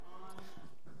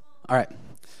All right.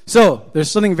 So there's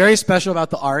something very special about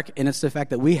the ark, and it's the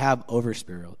fact that we have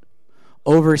overseers,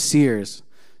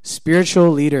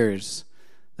 spiritual leaders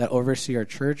that oversee our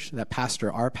church, that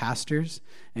pastor our pastors,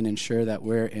 and ensure that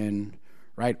we're in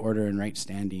right order and right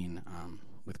standing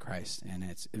with Christ. And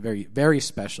it's very, very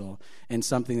special, and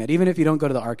something that even if you don't go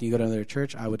to the ark and you go to another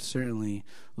church, I would certainly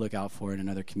look out for in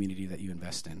another community that you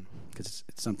invest in, because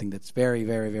it's something that's very,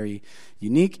 very, very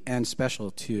unique and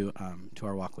special to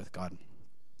our walk with God.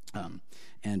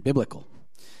 And biblical.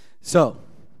 So,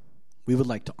 we would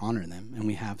like to honor them, and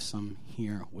we have some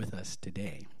here with us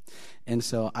today. And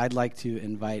so, I'd like to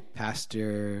invite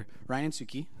Pastor Ryan and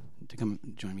Suki to come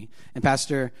join me, and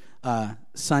Pastor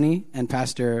Sonny and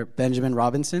Pastor Benjamin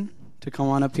Robinson to come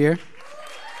on up here.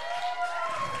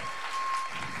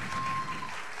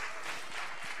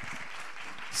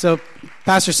 So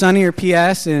Pastor Sonny, or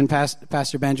PS, and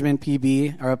Pastor Benjamin,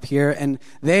 PB, are up here, and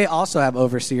they also have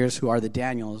overseers who are the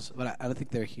Daniels, but I don't think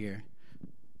they're here.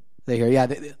 They're here,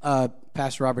 yeah.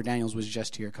 Pastor Robert Daniels was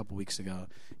just here a couple weeks ago.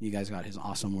 You guys got his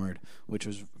awesome word, which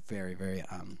was very, very,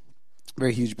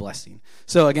 very huge blessing.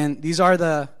 So again, these are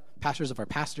the pastors of our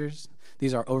pastors.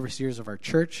 These are overseers of our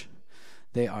church.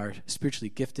 They are spiritually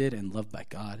gifted and loved by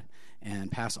God,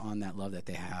 and pass on that love that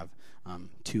they have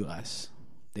to us.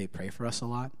 They pray for us a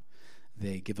lot.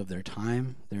 They give of their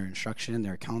time, their instruction,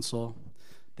 their counsel.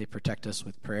 They protect us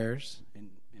with prayers, and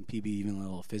PB even a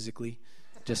little physically,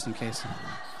 just in case.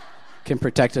 Can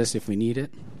protect us if we need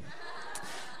it.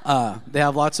 They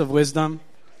have lots of wisdom,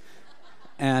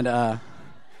 and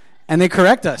they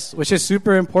correct us, which is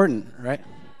super important, right?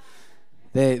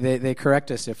 They correct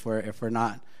us if we're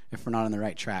not on the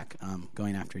right track,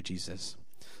 going after Jesus.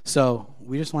 So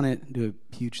we just want to do a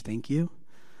huge thank you.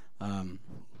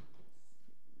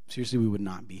 Seriously, we would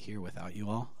not be here without you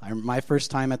all. My first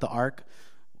time at the Ark,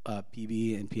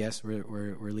 PB and PS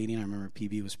were leading. I remember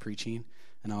PB was preaching,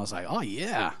 and I was like, oh,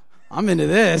 yeah, I'm into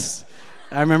this.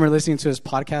 I remember listening to his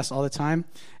podcast all the time,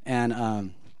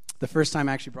 and the first time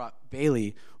I actually brought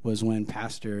Bailey was when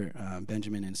Pastor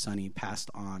Benjamin and Sonny passed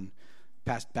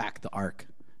back the Ark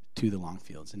to the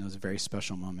Longfields, and it was a very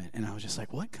special moment, and I was just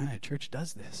like, what kind of church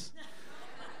does this?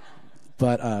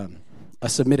 But a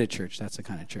submitted church, that's the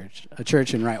kind of church. A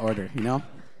church in right order, you know?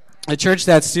 A church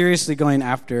that's seriously going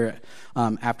after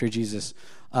Jesus.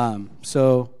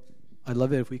 So I'd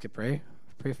love it if we could pray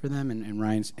for them. And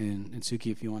Ryan and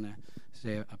Suki, if you want to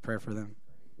say a prayer for them,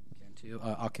 you can too.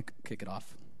 I'll kick it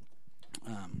off.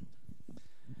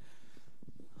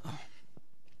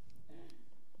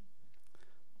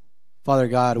 Father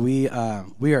God, we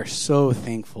are so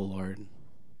thankful, Lord,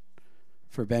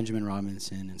 for Benjamin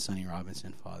Robinson and Sonny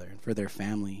Robinson, Father, and for their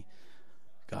family,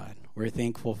 God. We're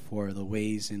thankful for the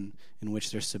ways in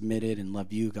which they're submitted and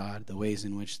love you, God, the ways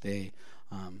in which they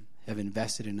have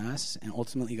invested in us, and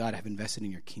ultimately, God, have invested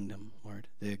in your kingdom, Lord.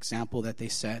 The example that they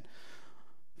set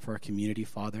for our community,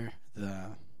 Father,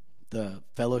 the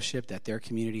fellowship that their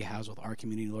community has with our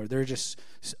community, Lord. There's just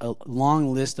a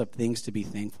long list of things to be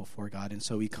thankful for, God, and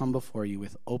so we come before you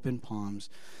with open palms,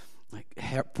 like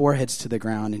foreheads to the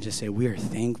ground, and just say, we are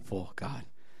thankful, God,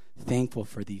 thankful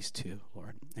for these two,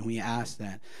 Lord. And we ask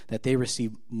that they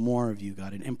receive more of you,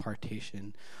 God, an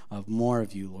impartation of more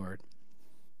of you, Lord,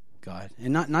 God.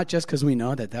 And not just because we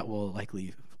know that will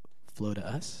likely flow to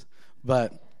us,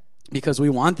 but because we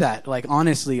want that. Like,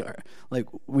 honestly, like,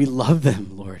 we love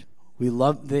them, Lord. We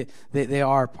love, they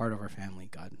are part of our family,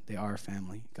 God. They are our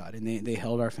family, God. And they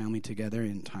held our family together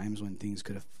in times when things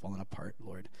could have fallen apart,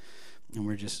 Lord. And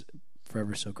we're just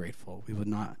forever so grateful. We would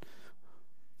not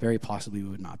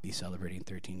be celebrating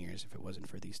 13 years if it wasn't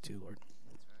for these two, Lord.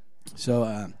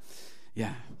 So,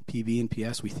 PB and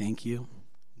PS, we thank you.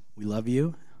 We love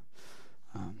you.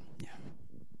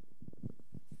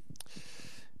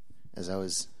 As I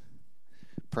was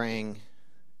praying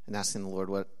and asking the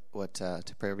Lord what to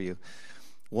pray over you,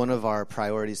 one of our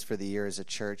priorities for the year as a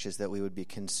church is that we would be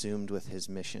consumed with his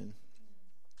mission.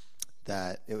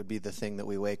 That it would be the thing that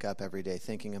we wake up every day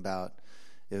thinking about.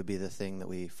 It would be the thing that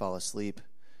we fall asleep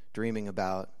dreaming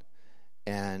about.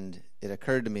 And it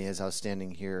occurred to me as I was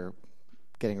standing here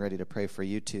getting ready to pray for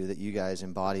you two that you guys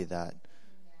embody that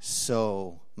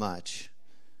so much.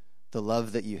 The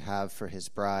love that you have for his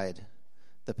bride,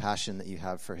 the passion that you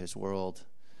have for his world,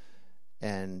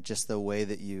 and just the way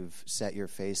that you've set your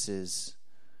faces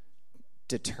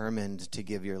determined to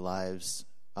give your lives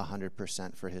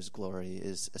 100% for his glory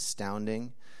is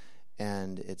astounding,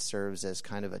 and it serves as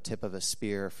kind of a tip of a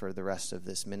spear for the rest of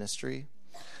this ministry.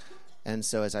 And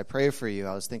so as I pray for you,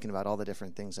 I was thinking about all the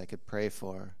different things I could pray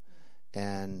for,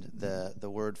 and the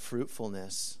word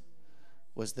fruitfulness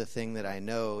was the thing that I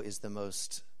know is the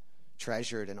most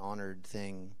treasured and honored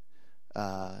thing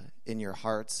in your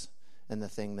hearts and the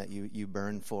thing that you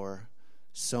burn for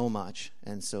so much.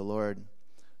 And so, Lord,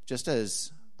 just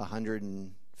as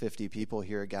 150 people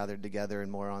here gathered together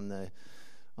and more on the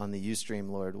Ustream,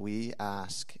 Lord, we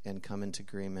ask and come into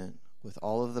agreement with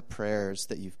all of the prayers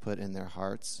that you've put in their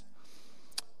hearts.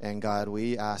 And God,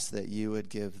 we ask that you would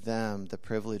give them the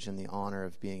privilege and the honor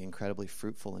of being incredibly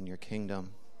fruitful in your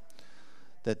kingdom.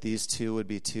 That these two would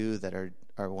be two that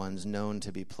are ones known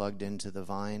to be plugged into the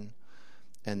vine,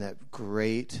 and that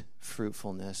great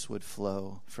fruitfulness would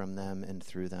flow from them and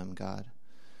through them, God.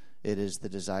 It is the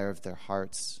desire of their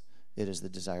hearts. It is the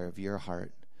desire of your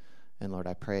heart. And Lord,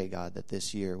 I pray, God, that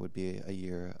this year would be a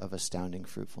year of astounding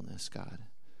fruitfulness, God.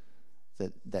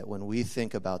 That when we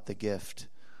think about the gift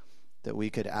that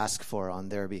we could ask for on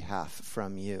their behalf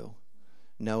from you,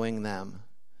 knowing them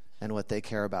and what they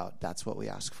care about, that's what we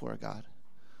ask for, God.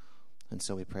 And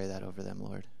so we pray that over them,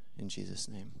 Lord, in Jesus'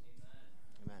 name.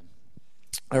 Amen.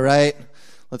 All right,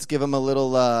 let's give them a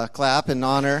little clap and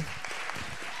honor.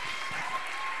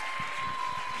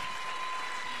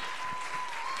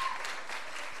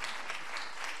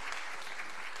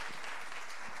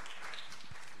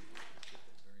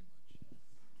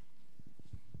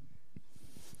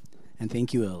 And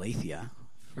thank you, Alethea,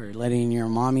 for letting your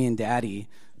mommy and daddy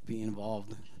be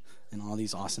involved in all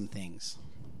these awesome things.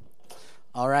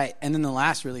 All right, and then the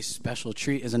last really special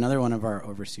treat is another one of our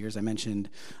overseers. I mentioned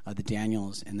the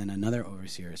Daniels, and then another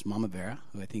overseer is Mama Vera,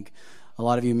 who I think a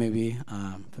lot of you may be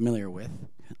familiar with.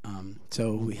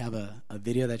 So we have a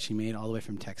video that she made all the way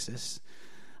from Texas.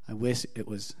 I wish it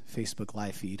was Facebook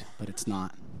live feed, but it's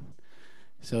not.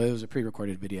 So it was a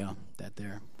pre-recorded video that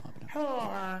they're popping up.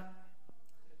 Hello,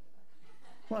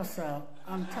 what's up?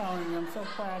 I'm telling you, I'm so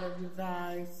proud of you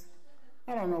guys.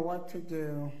 I don't know what to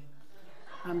do.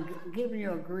 I'm giving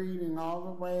you a greeting all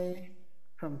the way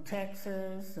from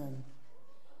Texas and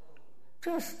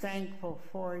just thankful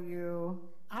for you.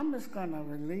 I'm just going to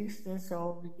release this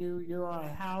over you. You are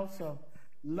a house of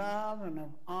love and of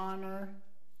honor.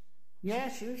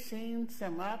 Yes, you've seen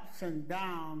some ups and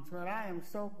downs, but I am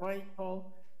so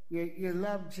grateful you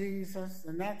love Jesus,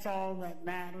 and that's all that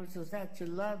matters, is that you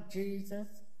love Jesus.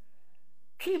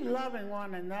 Keep loving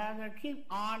one another. Keep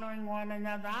honoring one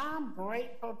another. I'm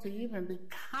grateful to even be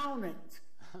counted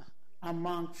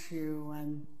amongst you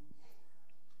and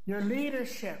your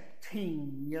leadership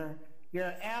team,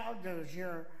 your elders,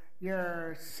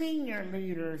 your senior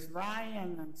leaders,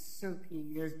 Ryan and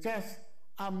Suki, is just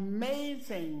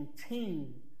amazing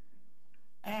team.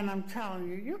 And I'm telling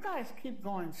you, you guys keep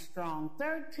going strong.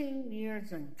 13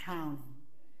 years and counting.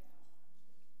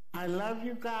 I love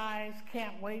you guys.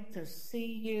 Can't wait to see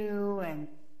you. And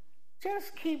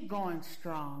just keep going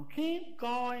strong. Keep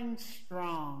going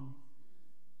strong.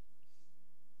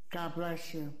 God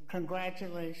bless you.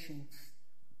 Congratulations.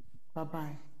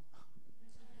 Bye-bye.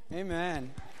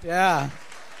 Amen. Yeah.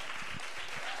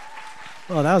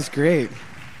 Well, that was great.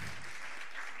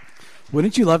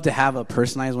 Wouldn't you love to have a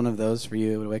personalized one of those for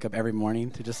you to wake up every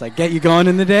morning to just like get you going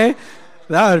in the day?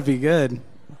 That would be good.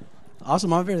 Also,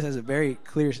 Mama Vera has a very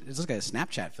clear, it's just like a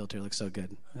Snapchat filter. It looks so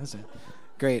good. That's a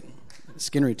great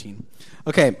skin routine.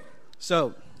 Okay,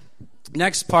 so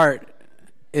next part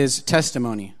is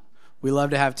testimony. We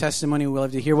love to have testimony. We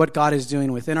love to hear what God is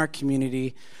doing within our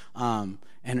community, and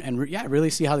really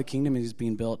see how the kingdom is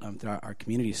being built through our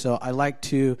community. So I'd like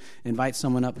to invite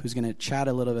someone up who's going to chat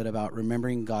a little bit about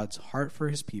remembering God's heart for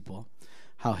his people,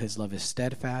 how his love is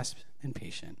steadfast and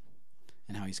patient,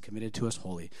 and how he's committed to us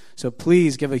wholly. So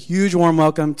please give a huge warm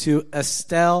welcome to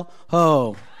Estelle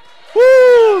Ho.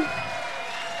 Woo!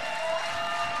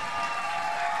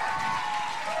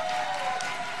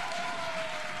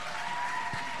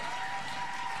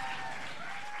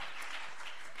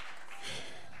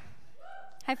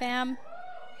 Hi, fam.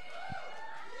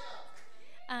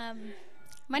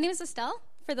 My name is Estelle,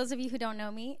 for those of you who don't know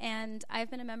me, and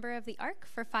I've been a member of the ARC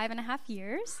for 5.5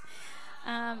 years.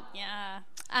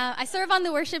 I serve on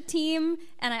the worship team,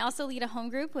 and I also lead a home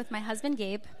group with my husband,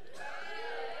 Gabe.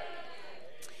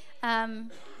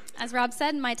 As Rob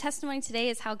said, my testimony today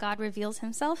is how God reveals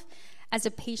himself as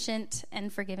a patient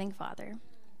and forgiving father.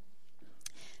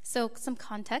 So some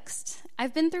context.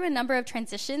 I've been through a number of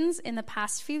transitions in the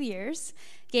past few years.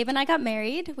 Gabe and I got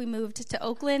married. We moved to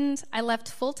Oakland. I left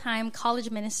full-time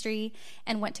college ministry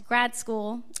and went to grad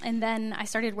school. And then I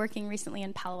started working recently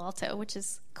in Palo Alto, which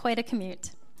is quite a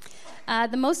commute.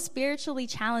 The most spiritually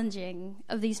challenging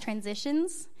of these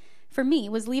transitions for me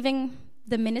was leaving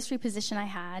the ministry position I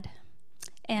had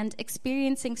and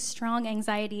experiencing strong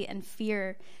anxiety and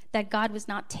fear that God was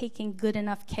not taking good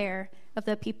enough care of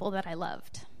the people that I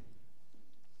loved.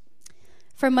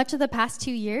 For much of the past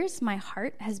 2 years, my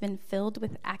heart has been filled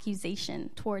with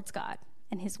accusation towards God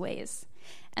and his ways,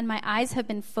 and my eyes have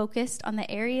been focused on the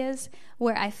areas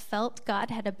where I felt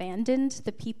God had abandoned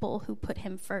the people who put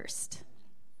him first.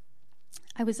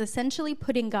 I was essentially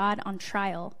putting God on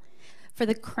trial for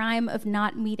the crime of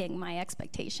not meeting my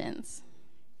expectations.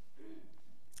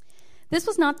 This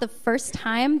was not the first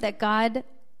time that God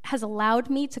has allowed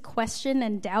me to question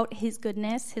and doubt his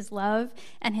goodness, his love,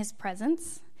 and his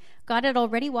presence. God had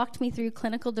already walked me through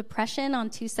clinical depression on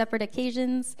 2 separate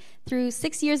occasions, through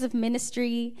 6 years of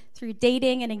ministry, through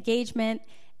dating and engagement,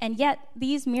 and yet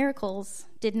these miracles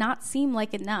did not seem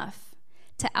like enough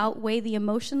to outweigh the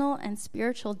emotional and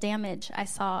spiritual damage I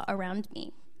saw around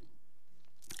me.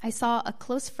 I saw a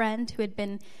close friend who had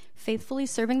been faithfully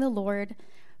serving the Lord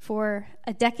for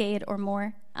a decade or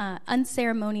more,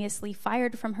 unceremoniously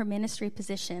fired from her ministry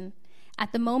position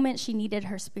at the moment she needed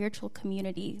her spiritual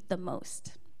community the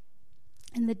most.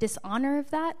 And the dishonor of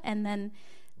that, and then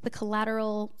the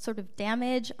collateral sort of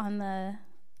damage on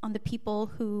the people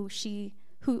who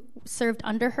served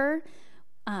under her,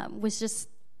 was just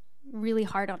really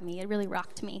hard on me. It really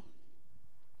rocked me.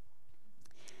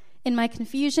 In my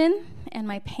confusion and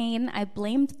my pain, I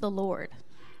blamed the Lord.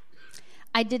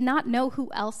 I did not know whom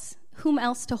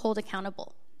else to hold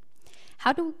accountable.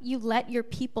 How do you let your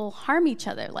people harm each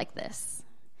other like this?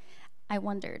 I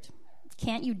wondered.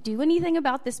 Can't you do anything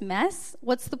about this mess?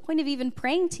 What's the point of even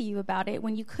praying to you about it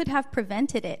when you could have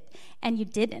prevented it and you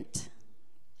didn't?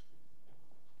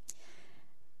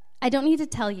 I don't need to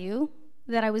tell you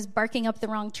that I was barking up the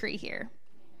wrong tree here.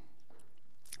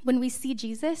 When we see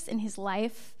Jesus in his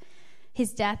life,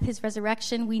 his death, his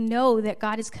resurrection, we know that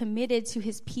God is committed to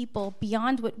his people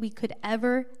beyond what we could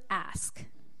ever ask.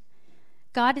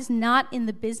 God is not in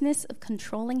the business of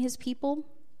controlling his people,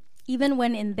 even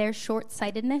when in their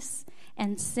short-sightedness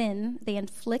and sin, they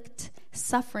inflict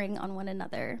suffering on one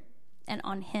another and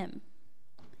on him.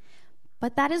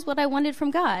 But that is what I wanted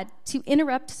from God, to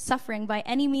interrupt suffering by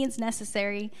any means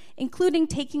necessary, including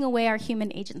taking away our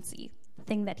human agency, the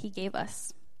thing that he gave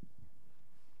us.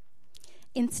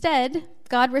 Instead,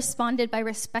 God responded by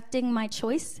respecting my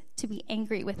choice to be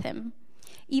angry with him,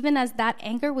 even as that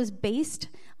anger was based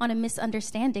on a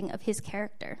misunderstanding of his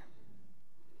character.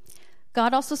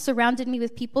 God also surrounded me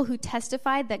with people who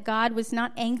testified that God was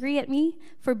not angry at me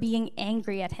for being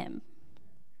angry at him.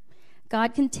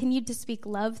 God continued to speak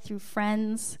love through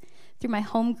friends, through my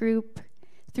home group,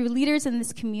 through leaders in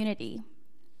this community,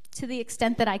 to the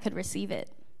extent that I could receive it.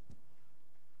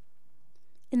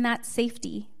 In that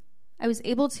safety, I was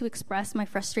able to express my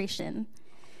frustration,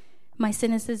 my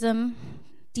cynicism,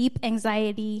 deep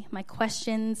anxiety, my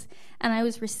questions, and I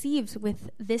was received with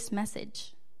this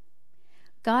message.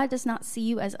 God does not see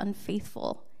you as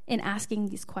unfaithful in asking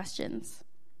these questions,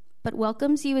 but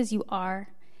welcomes you as you are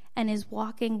and is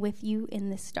walking with you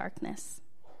in this darkness.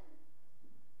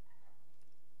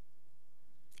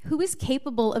 Who is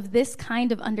capable of this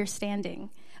kind of understanding,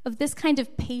 of this kind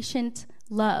of patient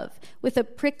love with a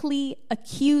prickly,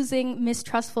 accusing,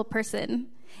 mistrustful person?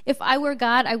 If I were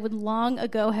God, I would long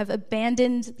ago have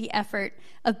abandoned the effort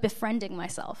of befriending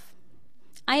myself.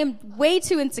 I am way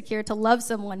too insecure to love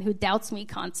someone who doubts me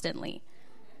constantly.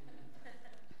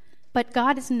 But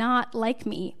God is not like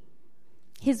me.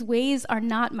 His ways are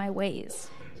not my ways.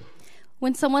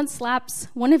 When someone slaps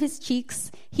one of his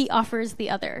cheeks, he offers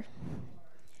the other.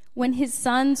 When his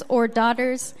sons or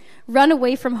daughters run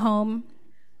away from home,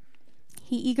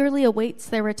 he eagerly awaits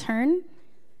their return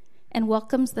and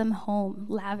welcomes them home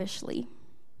lavishly.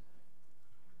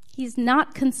 He's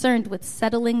not concerned with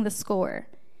settling the score.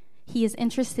 He is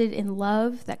interested in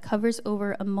love that covers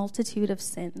over a multitude of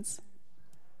sins.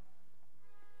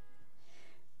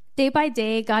 Day by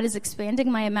day, God is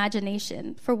expanding my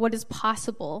imagination for what is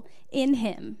possible in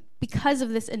him because of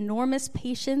this enormous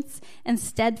patience and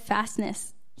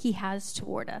steadfastness he has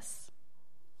toward us.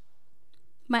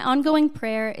 My ongoing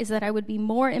prayer is that I would be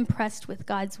more impressed with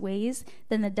God's ways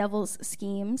than the devil's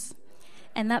schemes,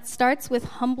 and that starts with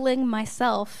humbling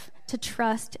myself to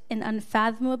trust an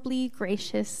unfathomably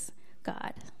gracious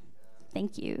God.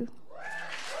 Thank you.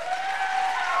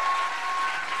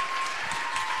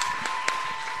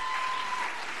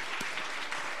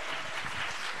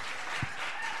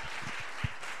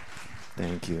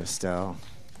 Thank you, Estelle.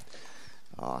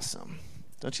 Awesome.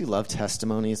 Don't you love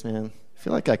testimonies, man? I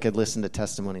feel like I could listen to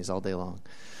testimonies all day long.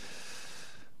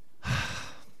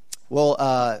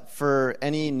 Well, for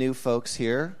any new folks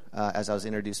here, as I was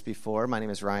introduced before, my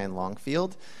name is Ryan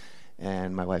Longfield,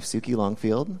 and my wife, Suki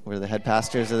Longfield. We're the head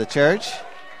pastors of the church.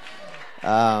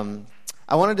 I'm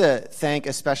I wanted to thank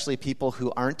especially people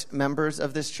who aren't members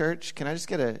of this church. Can I just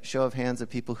get a show of hands of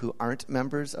people who aren't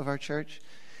members of our church?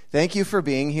 Thank you for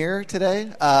being here today.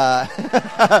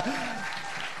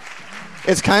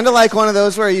 It's kind of like one of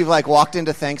those where you've like walked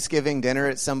into Thanksgiving dinner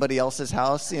at somebody else's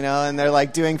house, you know, and they're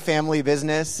like doing family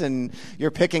business and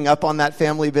you're picking up on that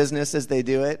family business as they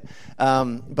do it.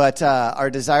 But our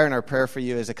desire and our prayer for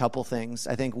you is a couple things.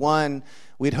 I think one,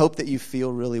 we'd hope that you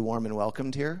feel really warm and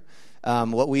welcomed here.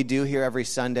 What we do here every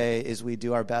Sunday is we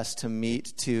do our best to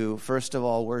meet to, first of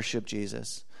all, worship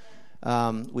Jesus.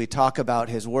 We talk about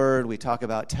his word, we talk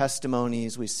about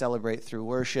testimonies, we celebrate through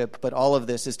worship, but all of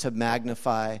this is to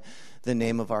magnify the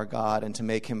name of our God and to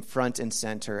make him front and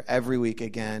center every week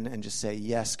again and just say,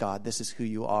 yes, God, this is who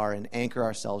you are, and anchor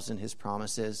ourselves in his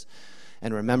promises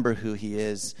and remember who he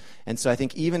is. And so I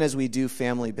think even as we do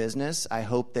family business, I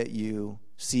hope that you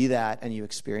see that and you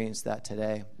experience that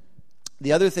today.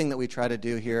 The other thing that we try to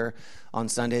do here on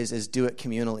Sundays is do it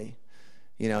communally.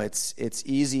 You know, it's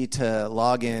easy to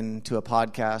log in to a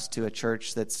podcast to a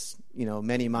church that's, you know,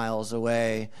 many miles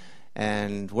away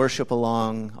and worship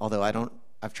along, although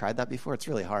I've tried that before. It's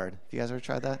really hard. Have you guys ever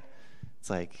tried that? It's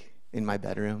like in my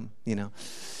bedroom, you know,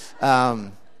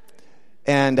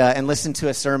 and listen to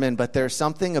a sermon. But there's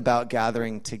something about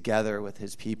gathering together with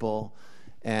his people,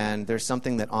 and there's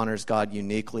something that honors God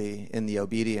uniquely in the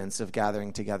obedience of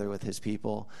gathering together with his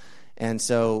people. And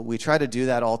so we try to do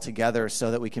that all together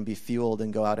so that we can be fueled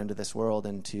and go out into this world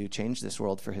and to change this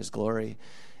world for his glory.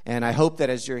 And I hope that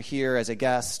as you're here as a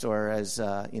guest or as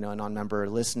a non-member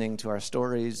listening to our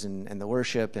stories and the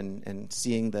worship and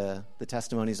seeing the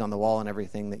testimonies on the wall and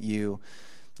everything, that you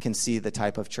can see the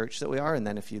type of church that we are. And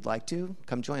then if you'd like to,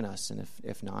 come join us. And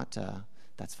if not,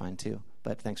 that's fine too.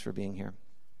 But thanks for being here.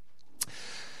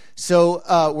 So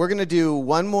we're going to do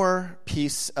one more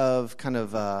piece of kind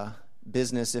of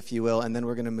business, if you will, and then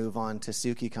we're going to move on to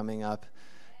Suki coming up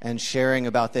and sharing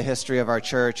about the history of our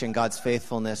church and God's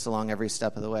faithfulness along every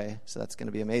step of the way. So that's going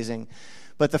to be amazing.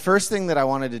 But the first thing that I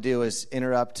wanted to do is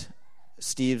interrupt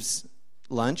Steve's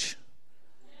lunch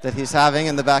that he's having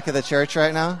in the back of the church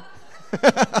right now.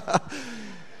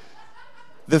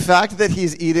 The fact that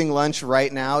he's eating lunch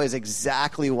right now is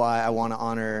exactly why I want to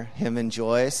honor him and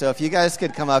Joy. So if you guys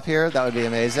could come up here, that would be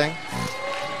amazing.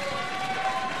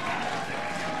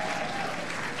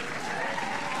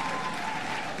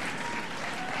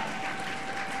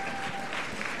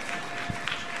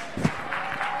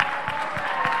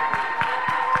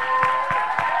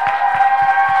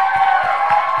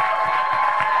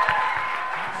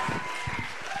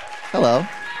 Hello.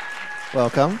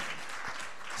 Welcome.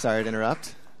 Sorry to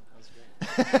interrupt.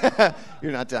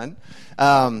 You're not done.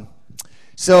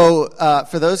 So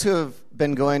for those who have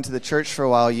been going to the church for a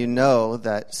while, you know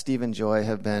that Steve and Joy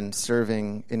have been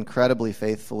serving incredibly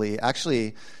faithfully.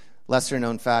 Actually, lesser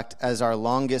known fact, as our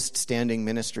longest standing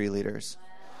ministry leaders.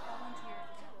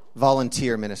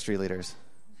 Volunteer ministry leaders.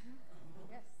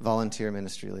 Volunteer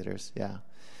ministry leaders, yeah.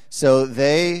 So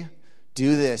they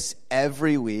do this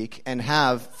every week and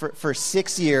have for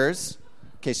 6 years,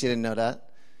 in case you didn't know that,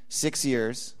 6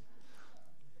 years.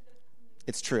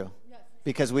 It's true.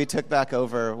 Because we took back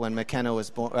over when McKenna was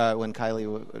born, when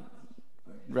Kylie,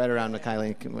 right around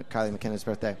Kylie McKenna's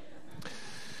birthday.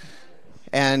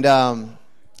 And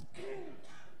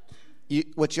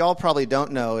what y'all probably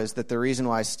don't know is that the reason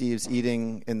why Steve's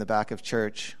eating in the back of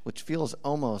church, which feels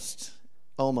almost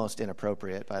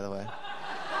inappropriate, by the way.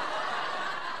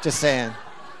 Just saying.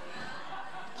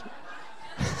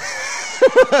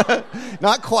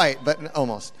 Not quite, but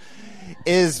almost.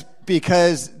 Is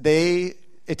because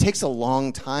it takes a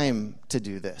long time to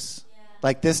do this. Yeah.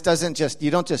 Like this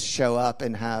you don't just show up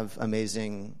and have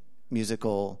amazing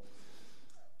musical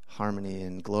harmony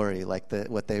and glory like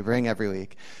what they bring every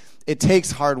week. It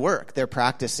takes hard work. They're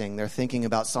practicing. They're thinking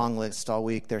about song lists all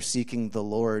week. They're seeking the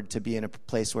Lord to be in a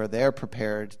place where they're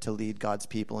prepared to lead God's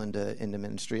people into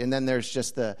ministry. And then there's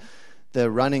just the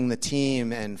running the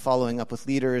team and following up with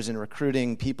leaders and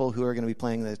recruiting people who are going to be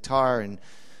playing the guitar and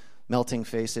melting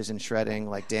faces and shredding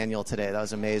like Daniel today. That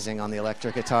was amazing on the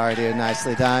electric guitar, dude.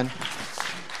 Nicely done.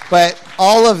 But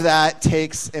all of that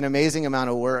takes an amazing amount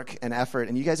of work and effort.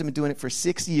 And you guys have been doing it for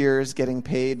 6 years, getting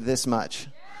paid this much.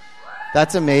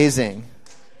 That's amazing.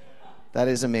 That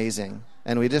is amazing.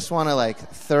 And we just want to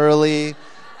thoroughly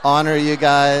honor you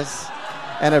guys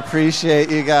and appreciate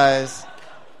you guys.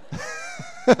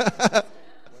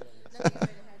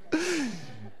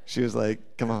 She was like,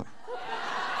 come on.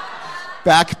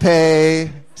 Back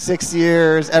pay, 6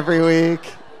 years, every week.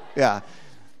 Yeah.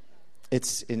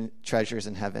 It's in treasures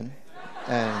in heaven.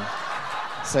 And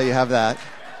so you have that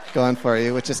going for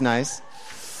you, which is nice.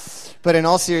 But in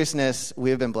all seriousness, we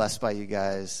have been blessed by you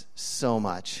guys so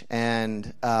much.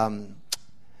 And one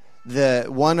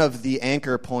of the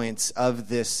anchor points of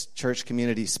this church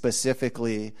community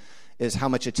specifically is how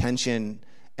much attention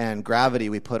and gravity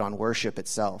we put on worship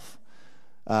itself.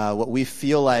 What we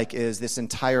feel like is this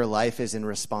entire life is in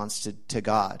response to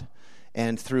God.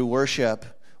 And through worship,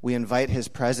 we invite his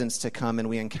presence to come, and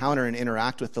we encounter and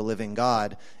interact with the living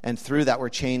God. And through that, we're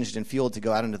changed and fueled to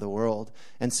go out into the world.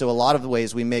 And so a lot of the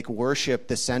ways we make worship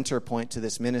the center point to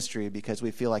this ministry, because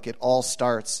we feel like it all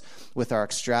starts with our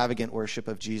extravagant worship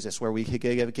of Jesus, where we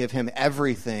give him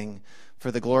everything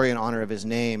for the glory and honor of his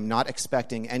name, not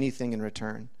expecting anything in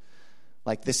return.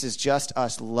 Like, this is just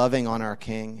us loving on our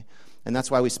King. And that's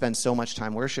why we spend so much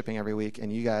time worshiping every week.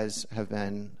 And you guys have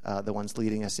been the ones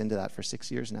leading us into that for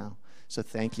 6 years now. So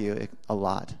thank you a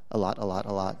lot. You have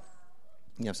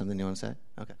something you want to say?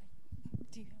 Okay.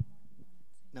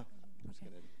 No. I'm just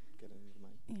going to get into the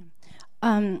mic.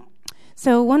 Yeah.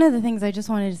 So one of the things I just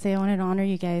wanted to say, I wanted to honor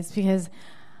you guys, because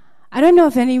I don't know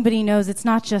if anybody knows, it's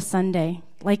not just Sunday.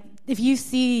 Like, if you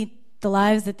see the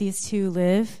lives that these two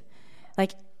live,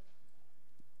 like,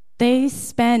 they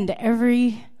spend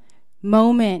every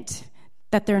moment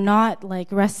that they're not,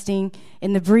 like, resting,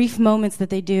 in the brief moments that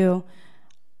they do,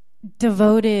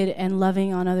 devoted and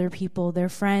loving on other people, their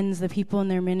friends, the people in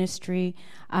their ministry.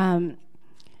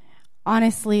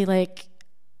 Honestly, like,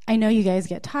 I know you guys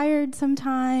get tired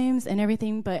sometimes and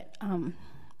everything, but I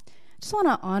just want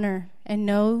to honor and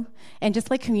know and just,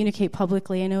 like, communicate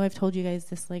publicly. I know I've told you guys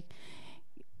this, like,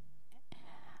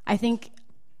 I think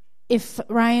if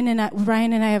Ryan and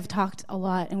I have talked a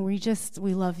lot, and we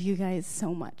love you guys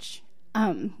so much.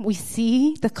 We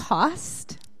see the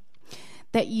cost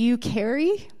that you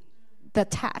carry, the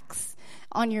tax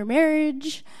on your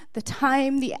marriage, the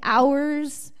time, the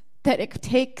hours that it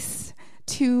takes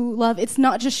to love. It's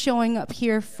not just showing up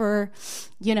here for,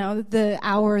 the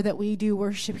hour that we do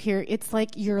worship here. It's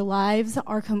like your lives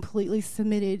are completely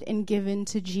submitted and given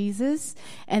to Jesus,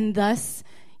 and thus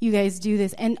you guys do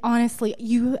this. And honestly,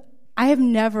 I have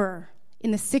never,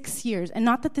 in the 6 years, and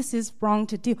not that this is wrong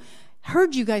to do,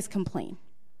 heard you guys complain.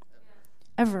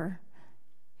 Ever.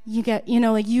 You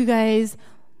guys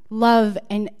love,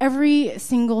 and every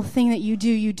single thing that you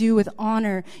do with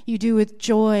honor, you do with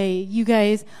joy. You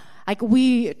guys, like,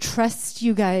 we trust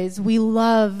you guys. We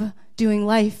love doing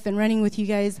life and running with you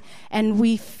guys, and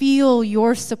we feel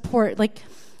your support. Like,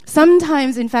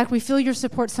 sometimes, in fact, we feel your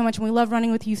support so much, and we love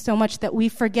running with you so much that we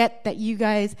forget that you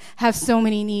guys have so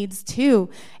many needs too.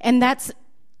 And that's,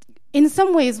 in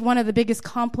some ways, one of the biggest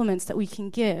compliments that we can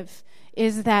give,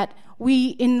 is that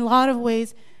we, in a lot of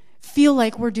ways, feel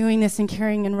like we're doing this and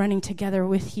carrying and running together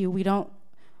with you.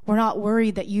 We're not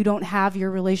worried that you don't have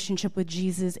your relationship with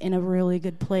Jesus in a really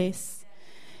good place.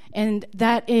 And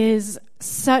that is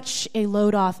such a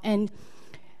load off. And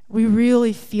we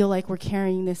really feel like we're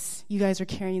carrying this, you guys are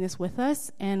carrying this with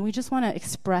us. And we just want to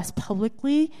express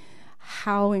publicly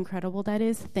how incredible that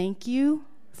is. Thank you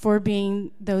for being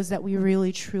those that we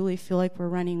really, truly feel like we're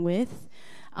running with.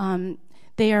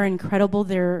 They are incredible.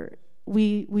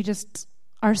 We just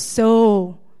are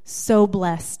so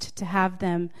blessed to have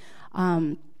them.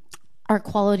 Our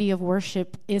quality of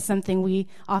worship is something we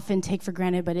often take for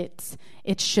granted, but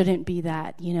it shouldn't be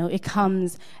that. It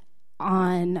comes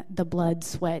on the blood,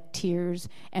 sweat, tears,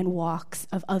 and walks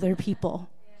of other people.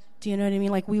 Do you know what I mean?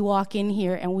 Like, we walk in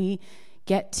here and we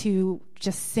get to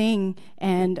just sing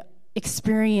and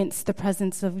experience the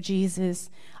presence of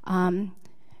Jesus, and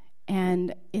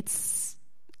it's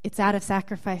out of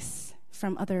sacrifice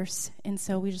from others. And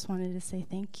so we just wanted to say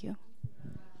thank you.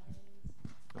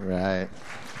 Right.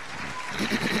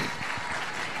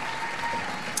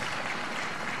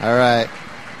 All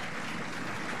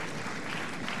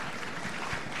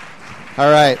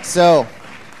right, so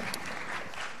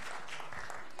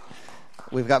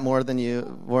we've got more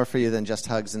for you than just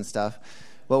hugs and stuff.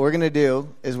 What we're going to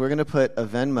do is we're going to put a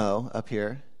Venmo up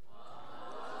here.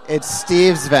 It's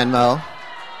Steve's Venmo.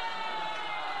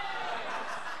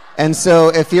 And so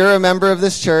if you're a member of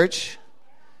this church,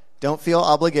 don't feel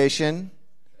obligation,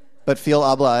 but feel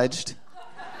obliged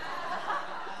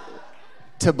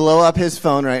to blow up his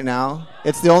phone right now.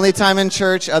 It's the only time in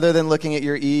church, other than looking at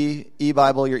your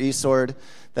e-Bible, your e-sword,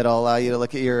 that'll allow you to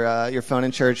look at your phone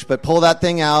in church. But pull that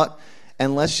thing out,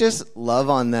 and let's just love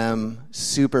on them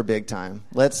super big time.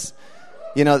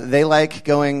 They like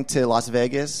going to Las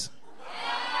Vegas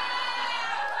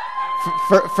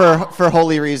for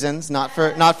holy reasons, not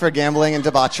for gambling and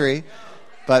debauchery,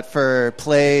 but for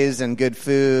plays and good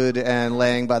food and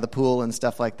laying by the pool and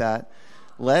stuff like that.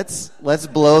 Let's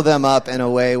blow them up in a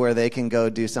way where they can go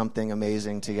do something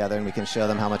amazing together, and we can show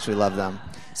them how much we love them.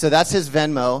 So that's his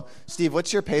Venmo. Steve,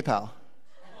 what's your PayPal?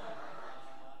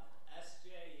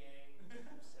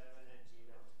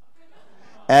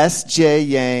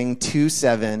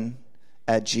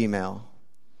 sjyang27@gmail.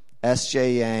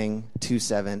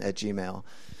 sjyang27@gmail.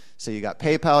 So you got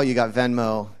PayPal, you got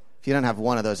Venmo. If you don't have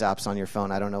one of those apps on your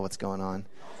phone, I don't know what's going on.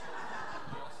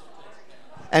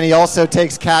 And he also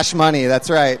takes cash money. That's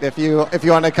right. If you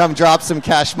want to come drop some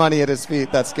cash money at his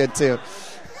feet, that's good too.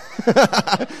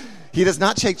 He does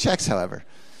not take checks, however.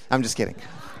 I'm just kidding.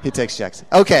 He takes checks.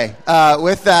 Okay.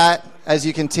 With that, as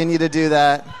you continue to do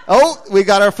that, we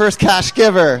got our first cash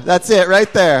giver. That's it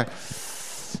right there.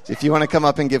 If you want to come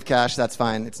up and give cash, that's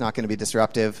fine. It's not going to be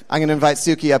disruptive. I'm going to invite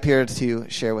Suki up here to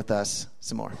share with us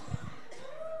some more.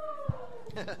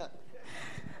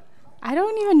 I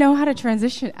don't even know how to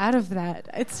transition out of that.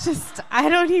 It's just,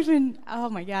 oh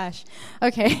my gosh.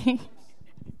 Okay.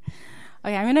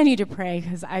 Okay, I'm going to need to pray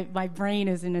because my brain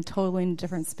is in a totally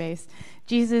different space.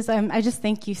 Jesus, I just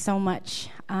thank you so much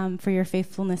for your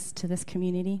faithfulness to this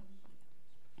community.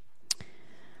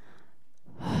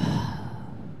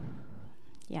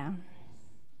 Yeah.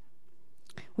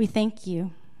 We thank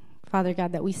you, Father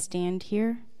God, that we stand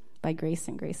here by grace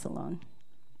and grace alone.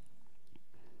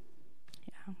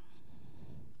 Yeah.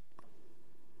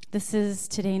 This is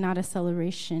today not a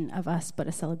celebration of us, but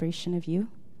a celebration of you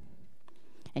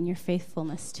and your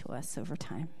faithfulness to us over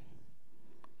time.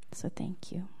 So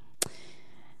thank you.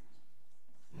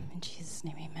 In Jesus'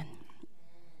 name,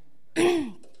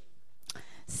 amen.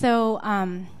 So,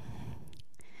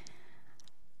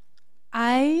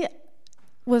 I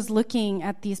was looking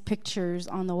at these pictures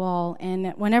on the wall,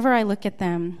 and whenever I look at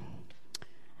them,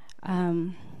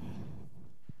 I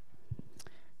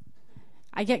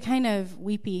get kind of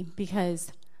weepy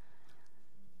because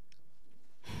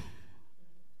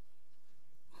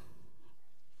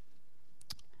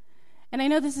and I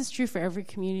know this is true for every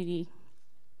community,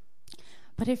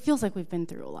 but it feels like we've been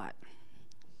through a lot,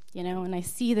 and I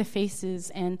see the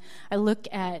faces, and I look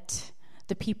at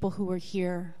the people who were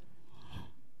here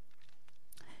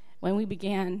when we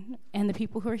began and the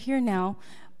people who are here now,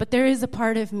 but there is a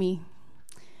part of me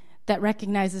that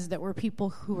recognizes that we're people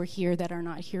who are here that are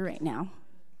not here right now.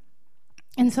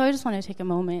 And so I just want to take a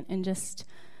moment and just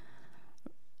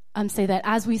say that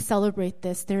as we celebrate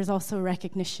this, there's also a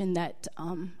recognition that,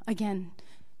 again,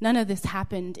 none of this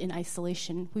happened in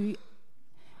isolation.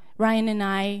 Ryan and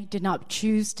I did not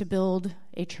choose to build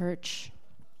a church.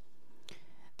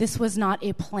 This was not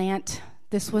a plant.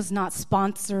 This was not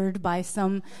sponsored by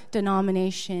some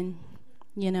denomination,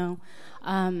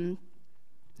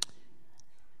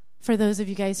 For those of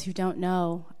you guys who don't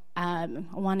know, I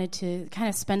wanted to kind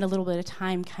of spend a little bit of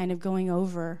time kind of going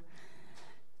over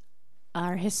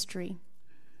our history.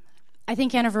 I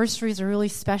think anniversaries are really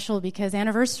special because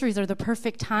anniversaries are the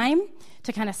perfect time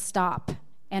to kind of stop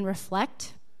and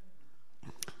reflect.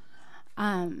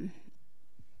 I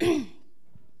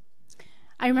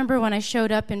remember when I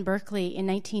showed up in Berkeley in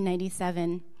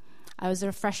 1997, I was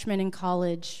a freshman in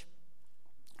college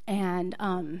and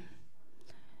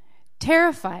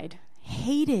terrified,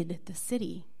 hated the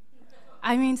city.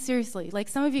 I mean, seriously, like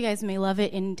some of you guys may love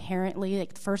it inherently,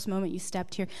 like the first moment you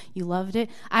stepped here, you loved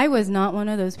it. I was not one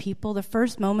of those people. The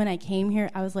first moment I came here,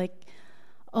 I was like,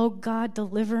 oh God,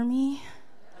 deliver me.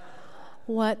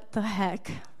 What the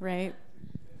heck, right?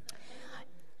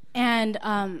 And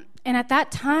at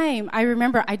that time, I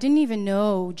remember I didn't even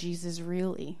know Jesus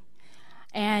really.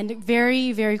 And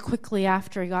very, very quickly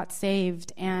after I got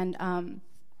saved, and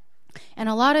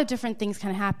a lot of different things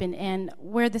kind of happened. And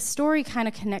where the story kind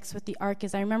of connects with the ark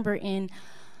is I remember in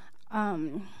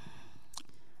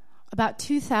about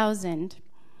 2000,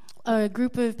 a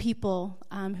group of people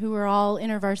who were all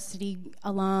InterVarsity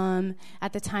alum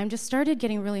at the time just started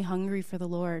getting really hungry for the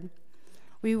Lord.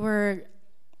 We were,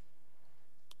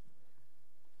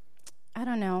 I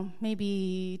don't know,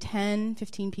 maybe 10,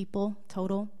 15 people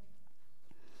total,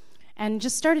 and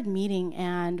just started meeting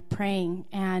and praying,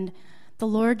 and the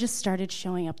Lord just started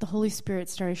showing up. The Holy Spirit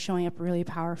started showing up really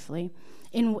powerfully.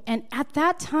 And at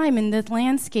that time, in the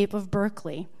landscape of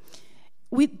Berkeley,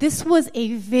 this was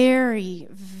a very,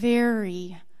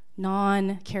 very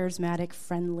non-charismatic,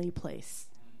 friendly place.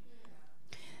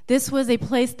 This was a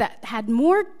place that had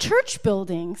more church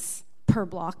buildings per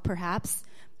block, perhaps,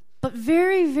 but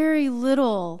very, very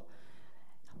little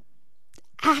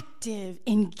active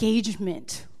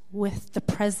engagement with the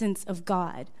presence of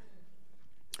God.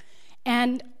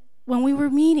 And when we were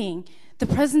meeting, the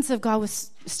presence of God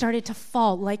started to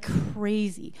fall like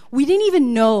crazy. We didn't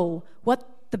even know what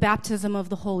the baptism of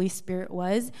the Holy Spirit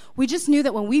was. We just knew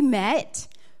that when we met,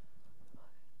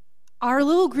 our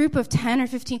little group of 10 or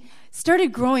 15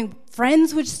 started growing.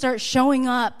 Friends would start showing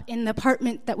up in the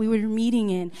apartment that we were meeting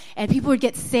in, and people would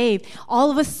get saved.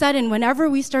 All of a sudden, whenever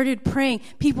we started praying,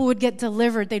 people would get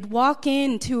delivered. They'd walk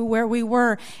into where we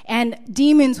were, and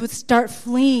demons would start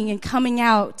fleeing and coming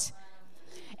out.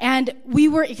 And we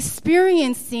were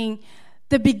experiencing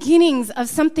the beginnings of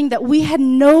something that we had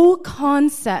no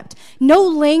concept, no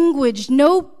language,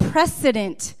 no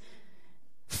precedent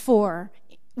for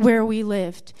where we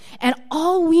lived. And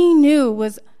all we knew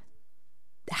was,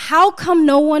 how come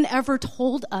no one ever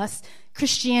told us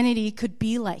Christianity could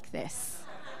be like this?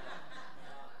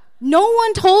 No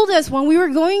one told us when we were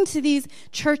going to these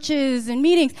churches and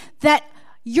meetings that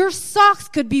your socks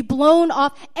could be blown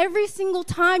off every single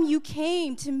time you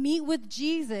came to meet with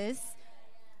Jesus.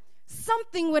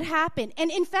 Something would happen.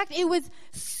 And in fact, we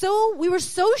were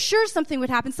so sure something would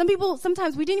happen.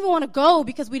 Sometimes we didn't even want to go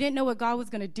because we didn't know what God was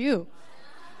going to do.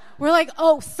 We're like,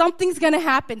 oh, something's going to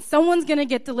happen. Someone's going to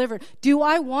get delivered. Do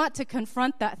I want to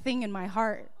confront that thing in my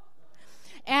heart?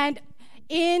 And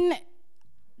in,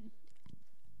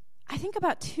 I think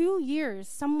about 2 years,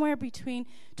 somewhere between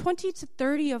 20 to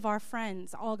 30 of our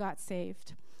friends all got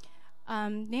saved.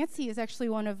 Nancy is actually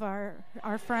one of our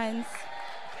friends.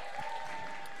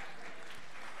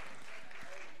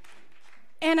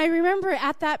 And I remember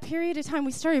at that period of time,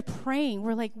 we started praying.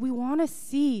 We're like, we want to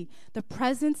see the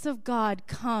presence of God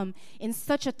come in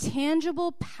such a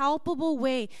tangible, palpable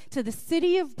way to the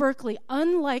city of Berkeley,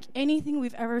 unlike anything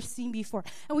we've ever seen before.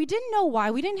 And we didn't know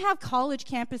why. We didn't have college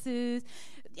campuses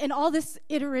and all this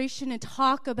iteration and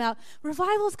talk about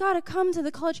revival's got to come to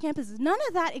the college campuses. None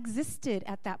of that existed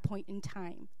at that point in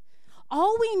time.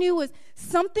 All we knew was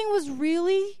something was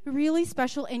really, really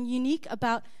special and unique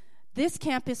about this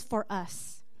campus for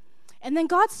us. And then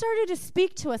God started to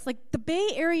speak to us. Like, the Bay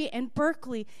Area and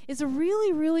Berkeley is a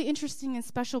really, really interesting and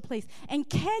special place. And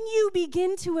can you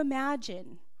begin to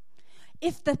imagine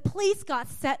if the place got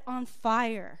set on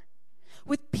fire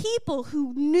with people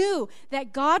who knew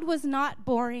that God was not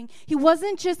boring? He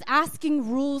wasn't just asking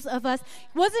rules of us.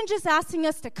 He wasn't just asking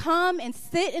us to come and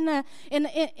sit in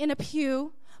a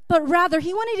pew, but rather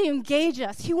he wanted to engage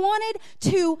us. He wanted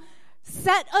to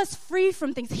set us free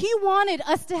from things. He wanted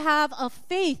us to have a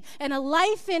faith and a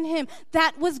life in him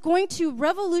that was going to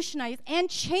revolutionize and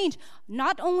change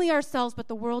not only ourselves, but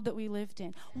the world that we lived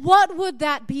in. What would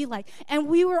that be like? And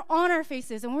we were on our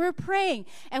faces, and we were praying,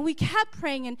 and we kept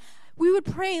praying, and we would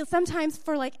pray sometimes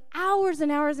for like hours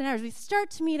and hours and hours. We'd start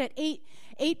to meet at 8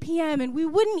 p.m., and we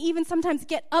wouldn't even sometimes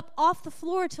get up off the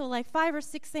floor till like 5 or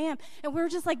 6 a.m., and we were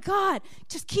just like, God,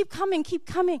 just keep coming, keep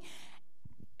coming.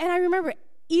 And I remember,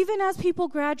 even as people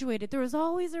graduated, there was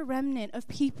always a remnant of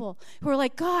people who were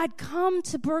like, God, come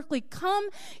to Berkeley. Come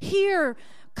here.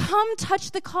 Come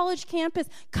touch the college campus.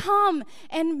 Come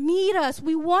and meet us.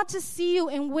 We want to see you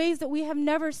in ways that we have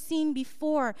never seen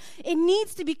before. It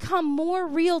needs to become more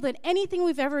real than anything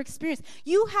we've ever experienced.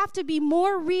 You have to be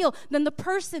more real than the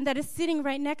person that is sitting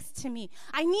right next to me.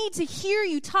 I need to hear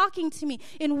you talking to me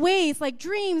in ways like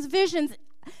dreams, visions,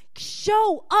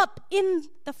 show up in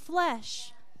the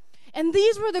flesh. And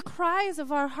these were the cries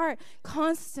of our heart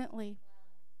constantly.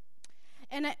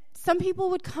 And some people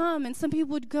would come and some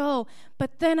people would go.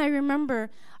 But then I remember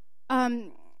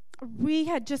Ryan and I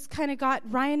had just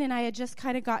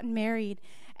kind of gotten married.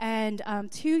 And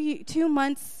 2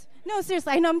 months, no,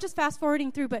 seriously, I know I'm just fast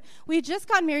forwarding through, but we had just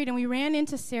gotten married and we ran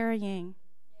into Sarah Yang.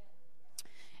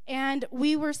 And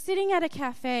we were sitting at a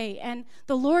cafe, and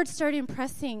the Lord started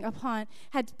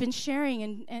had been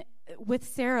sharing with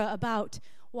Sarah about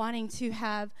wanting to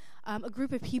have a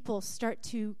group of people start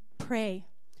to pray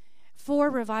for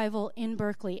revival in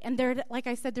Berkeley. And there, like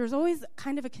I said, there's always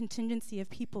kind of a contingency of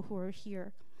people who are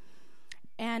here.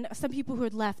 And some people who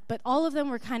had left, but all of them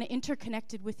were kind of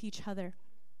interconnected with each other.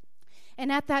 And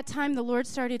at that time, the Lord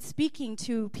started speaking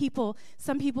to people.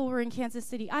 Some people were in Kansas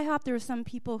City IHOP. There were some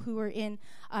people who were in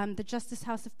the Justice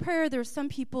House of Prayer. There were some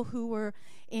people who were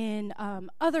in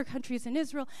other countries in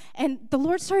Israel. And the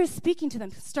Lord started speaking to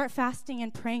them, start fasting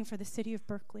and praying for the city of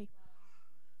Berkeley.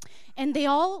 And they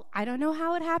all, I don't know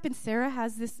how it happened, Sarah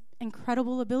has this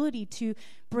incredible ability to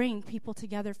bring people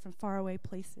together from faraway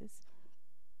places.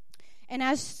 And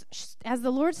as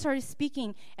the Lord started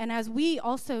speaking, and as we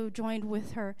also joined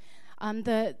with her,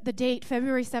 the date,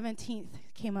 February 17th,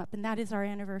 came up, and that is our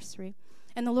anniversary.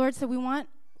 And the Lord said,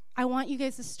 I want you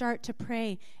guys to start to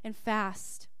pray and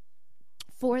fast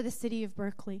for the city of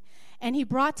Berkeley. And he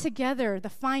brought together the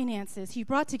finances. He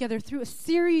brought together through a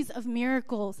series of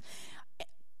miracles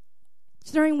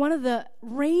during one of the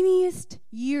rainiest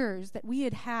years that we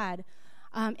had had,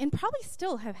 and probably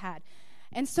still have had.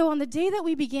 And so on the day that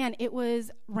we began, it was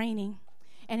raining.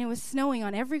 and it was snowing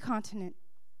on every continent.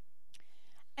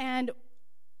 And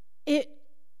it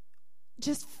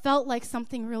just felt like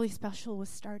something really special was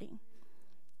starting.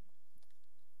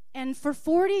 And for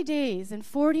 40 days and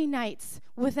 40 nights,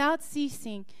 without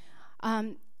ceasing,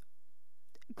 a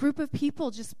group of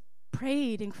people just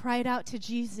prayed and cried out to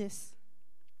Jesus.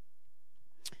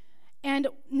 And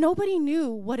nobody knew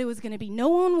what it was going to be. No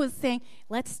one was saying,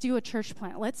 let's do a church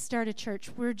plant. Let's start a church.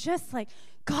 We're just like,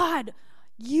 God,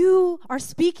 you are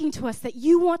speaking to us that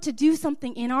you want to do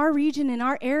something in our region, in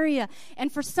our area.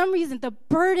 And for some reason, the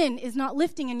burden is not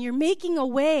lifting, and you're making a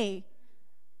way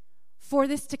for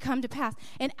this to come to pass.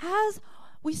 And as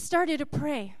we started to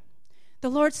pray, the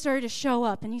Lord started to show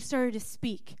up, and he started to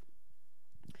speak.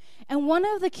 And one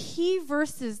of the key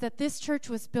verses that this church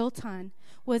was built on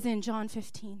was in John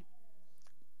 15.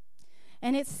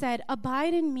 And it said,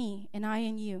 "Abide in me, and I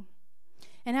in you.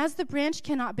 And as the branch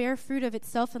cannot bear fruit of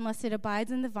itself unless it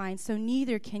abides in the vine, so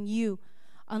neither can you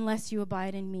unless you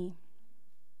abide in me."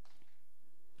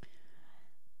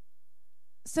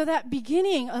 So that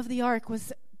beginning of the ark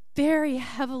was very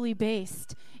heavily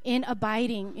based in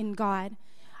abiding in God.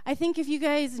 I think if you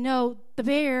guys know, the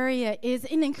Bay Area is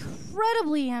an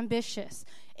incredibly ambitious,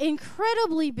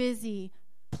 incredibly busy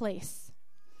place.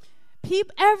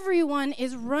 Everyone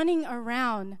is running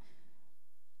around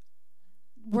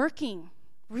working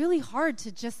really hard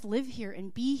to just live here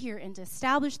and be here and to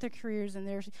establish their careers and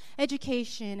their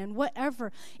education and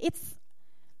whatever. It's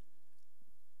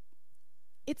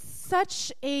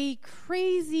such a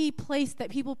crazy place that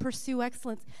people pursue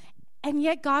excellence. And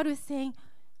yet God was saying,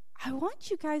 I want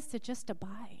you guys to just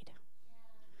abide.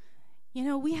 You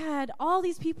know, we had all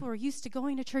these people who were used to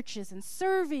going to churches and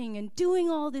serving and doing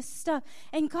all this stuff.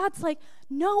 And God's like,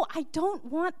 no, I don't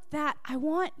want that. I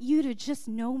want you to just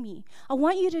know me. I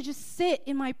want you to just sit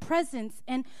in my presence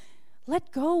and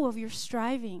let go of your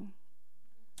striving.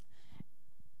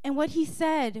 And what he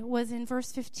said was in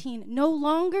verse 15, "No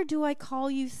longer do I call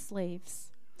you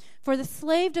slaves, for the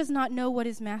slave does not know what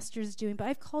his master is doing, but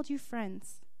I've called you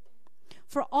friends.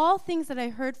 For all things that I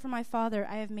heard from my Father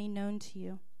I have made known to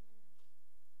you."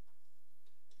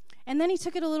 And then he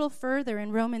took it a little further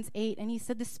in Romans 8, and he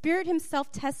said, "The Spirit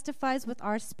himself testifies with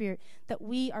our spirit that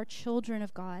we are children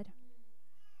of God.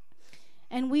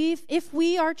 And if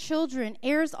we are children,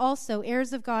 heirs also,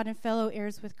 heirs of God and fellow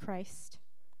heirs with Christ,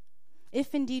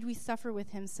 if indeed we suffer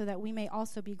with him, so that we may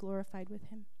also be glorified with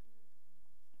him."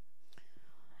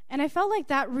 And I felt like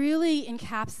that really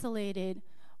encapsulated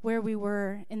where we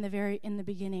were in the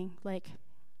beginning. Like,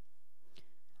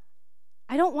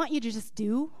 I don't want you to just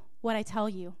do what I tell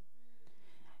you.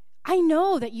 I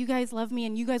know that you guys love me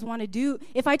and you guys want to do.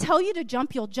 If I tell you to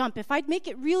jump, you'll jump. If I make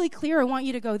it really clear I want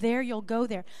you to go there, you'll go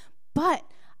there. But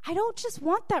I don't just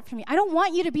want that from you. I don't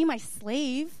want you to be my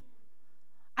slave.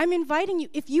 I'm inviting you.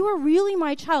 If you are really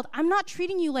my child, I'm not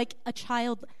treating you like a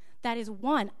child that is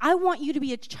one. I want you to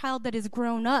be a child that is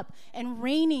grown up and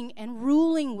reigning and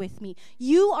ruling with me.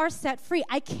 You are set free.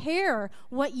 I care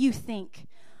what you think.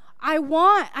 I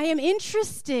am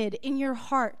interested in your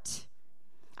heart.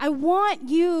 I want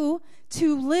you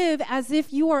to live as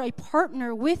if you are a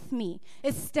partner with me,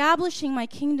 establishing my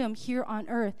kingdom here on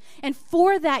earth. And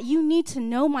for that, you need to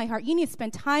know my heart. You need to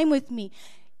spend time with me.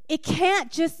 It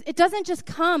doesn't just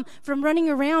come from running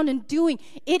around and doing.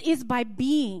 It is by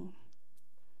being.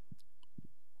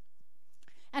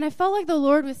 And I felt like the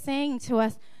Lord was saying to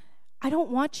us, I don't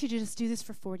want you to just do this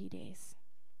for 40 days.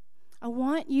 I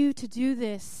want you to do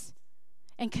this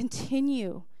and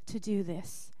continue to do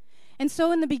this. And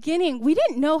so in the beginning, we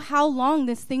didn't know how long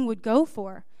this thing would go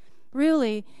for.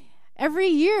 Really, every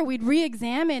year we'd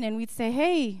re-examine and we'd say,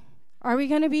 hey, are we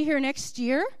going to be here next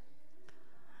year?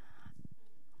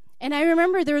 And I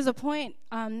remember there was a point,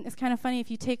 it's kind of funny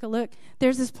if you take a look,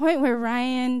 there's this point where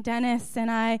Ryan, Dennis, and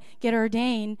I get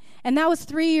ordained, and that was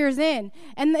 3 years in.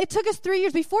 And it took us 3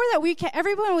 years. Before that,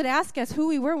 everyone would ask us who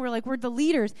we were. We're like, we're the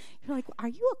leaders. You're like, are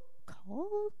you a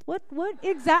cult? What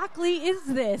exactly is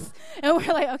this? And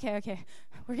we're like, okay,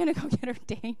 we're going to go get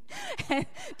ordained and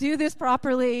do this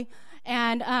properly.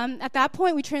 And at that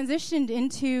point, we transitioned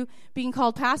into being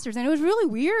called pastors, and it was really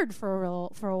weird for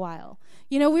a while.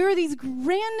 You know, we were these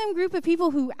random group of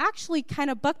people who actually kind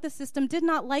of bucked the system, did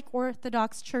not like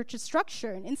Orthodox church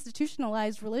structure and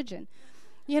institutionalized religion.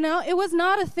 You know, it was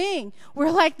not a thing.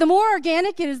 We're like, the more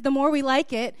organic it is, the more we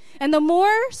like it, and the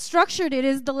more structured it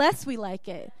is, the less we like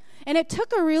it. And it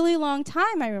took a really long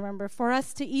time, I remember, for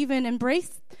us to even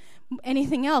embrace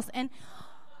anything else. And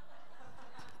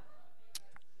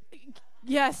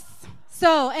yes.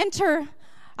 So enter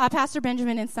Pastor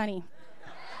Benjamin and Sonny.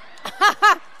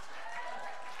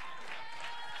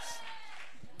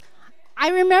 I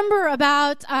remember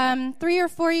about 3 or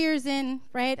 4 years in,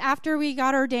 right, after we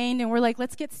got ordained, and we're like,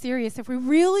 let's get serious. If we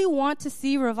really want to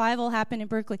see revival happen in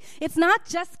Berkeley, it's not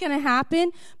just going to happen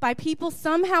by people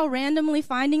somehow randomly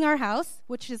finding our house,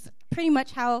 which is pretty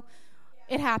much how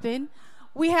it happened.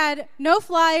 We had no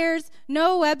flyers,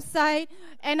 no website,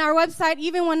 and our website,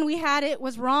 even when we had it,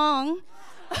 was wrong.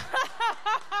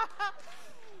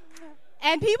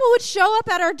 And people would show up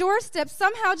at our doorstep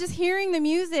somehow just hearing the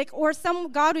music, or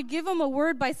God would give them a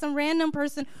word by some random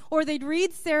person, or they'd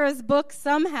read Sarah's book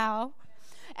somehow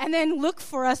and then look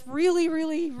for us really,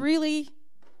 really, really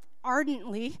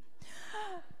ardently.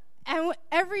 And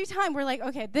every time we're like,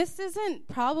 okay, this isn't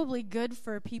probably good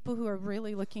for people who are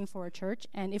really looking for a church,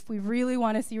 and if we really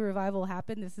want to see revival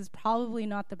happen, this is probably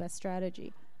not the best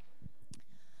strategy.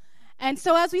 And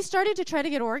so as we started to try to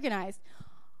get organized,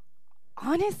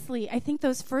 honestly, I think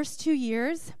those first 2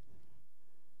 years,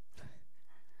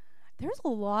 there's a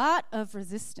lot of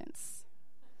resistance.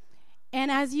 And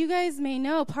as you guys may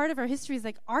know, part of our history is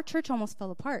like our church almost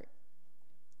fell apart.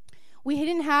 We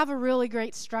didn't have a really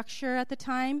great structure at the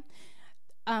time.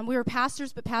 We were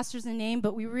pastors, but pastors in name,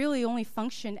 but we really only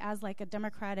functioned as like a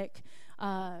democratic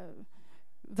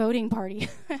voting party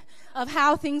of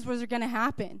how things were going to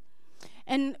happen.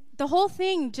 And the whole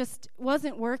thing just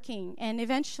wasn't working. And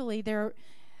eventually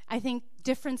I think,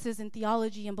 differences in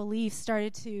theology and beliefs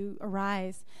started to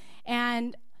arise.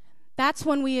 And that's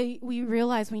when we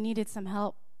realized we needed some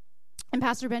help. And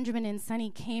Pastor Benjamin and Sonny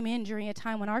came in during a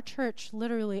time when our church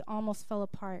literally almost fell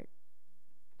apart.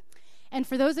 And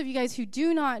for those of you guys who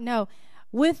do not know,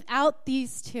 without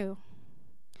these two,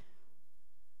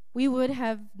 we would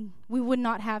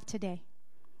not have today.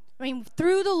 I mean,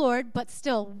 through the Lord, but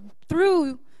still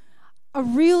through a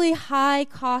really high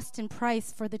cost and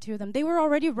price for the two of them. They were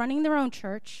already running their own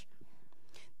church.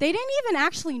 They didn't even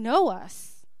actually know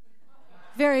us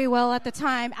very well at the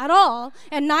time at all,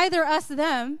 and neither us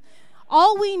them.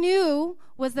 All we knew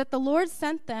was that the Lord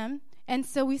sent them, and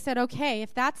so we said, okay,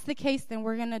 if that's the case, then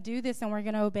we're going to do this, and we're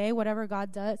going to obey whatever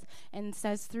God does and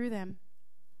says through them.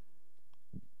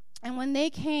 And when they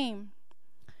came,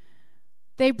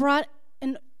 they brought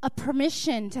a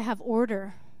permission to have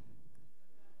order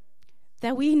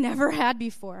that we never had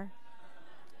before.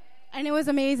 And it was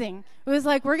amazing. It was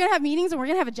like, we're going to have meetings and we're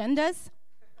going to have agendas.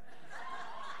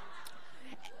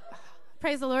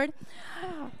 Praise the Lord.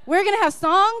 We're going to have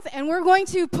songs and we're going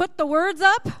to put the words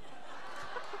up.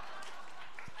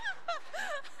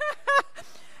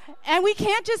 And we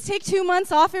can't just take 2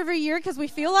 months off every year because we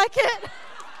feel like it.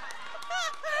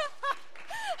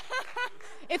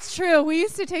 It's true. We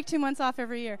used to take 2 months off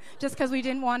every year just because we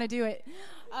didn't want to do it.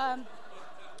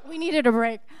 We needed a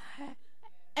break.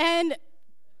 And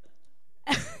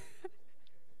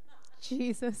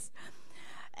Jesus.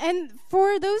 And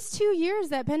for those 2 years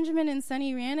that Benjamin and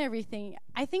Sonny ran everything,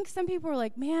 I think some people were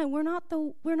like, man, we're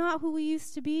not who we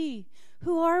used to be.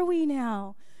 Who are we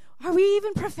now? Are we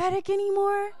even prophetic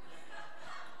anymore?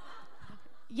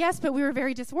 Yes, but we were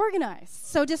very disorganized.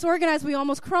 So disorganized, we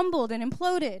almost crumbled and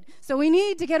imploded. So we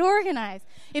need to get organized.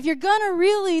 If you're going to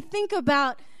really think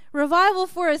about revival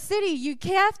for a city, you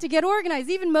have to get organized.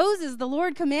 Even Moses, the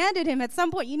Lord commanded him at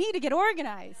some point, you need to get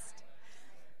organized.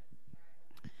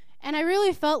 And I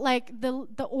really felt like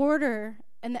the order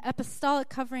and the apostolic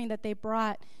covering that they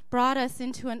brought us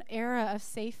into an era of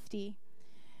safety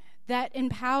that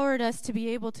empowered us to be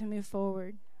able to move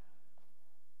forward.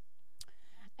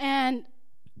 And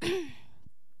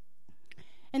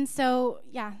and so,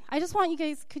 yeah, I just want you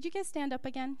guys, could you guys stand up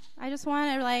again? I just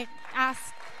want to,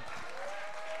 ask.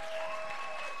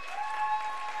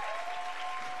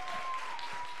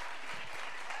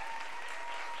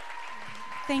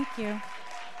 Thank you.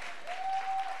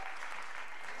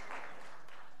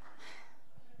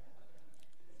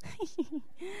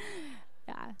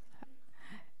 Yeah.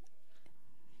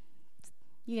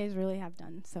 You guys really have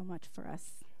done so much for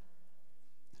us.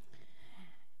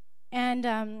 And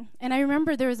I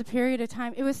remember there was a period of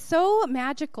time. It was so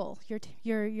magical.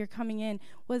 Your coming in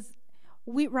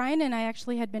Ryan and I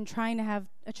actually had been trying to have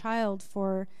a child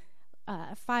for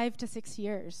 5 to 6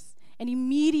 years, and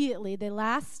immediately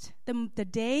the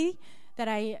day that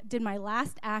I did my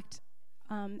last act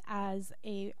as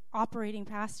a operating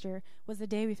pastor was the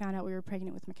day we found out we were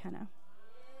pregnant with McKenna.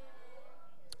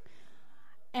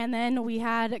 And then we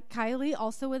had Kylie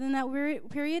also within that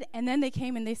period. And then they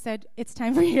came and they said, it's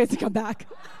time for you guys to come back.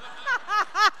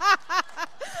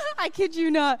 I kid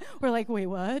you not. We're like, wait,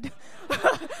 what?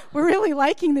 We're really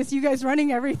liking this, you guys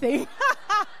running everything.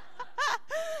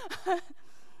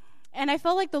 And I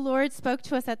felt like the Lord spoke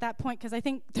to us at that point because I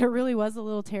think there really was a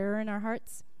little terror in our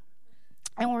hearts.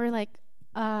 And we were like,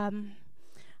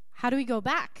 how how do we go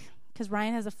back? Because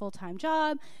Ryan has a full-time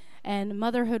job, and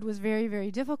motherhood was very, very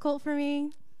difficult for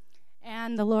me.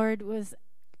 And the Lord was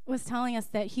telling us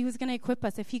that he was going to equip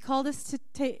us. If he called us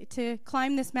to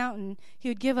climb this mountain, he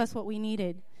would give us what we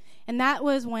needed. And that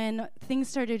was when things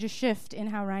started to shift in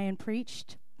how Ryan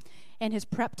preached. And his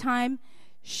prep time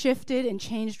shifted and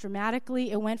changed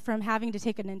dramatically. It went from having to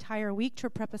take an entire week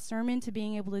to prep a sermon to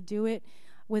being able to do it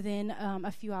within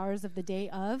a few hours of the day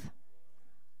of.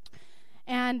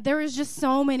 And there was just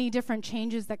so many different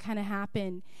changes that kind of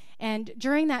happened. And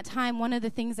during that time, one of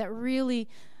the things that really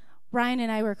Ryan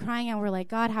and I were crying out, we're like,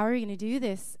 God, how are we going to do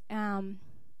this? And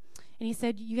he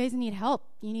said, you guys need help.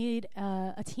 You need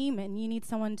a team, and you need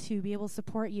someone to be able to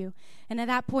support you. And at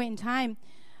that point in time,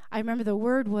 I remember the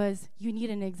word was, you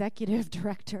need an executive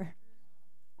director.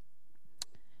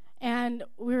 And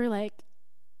we were like,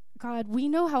 God, we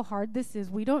know how hard this is.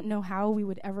 We don't know how we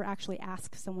would ever actually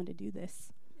ask someone to do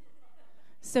this.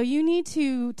 So you need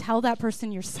to tell that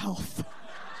person yourself.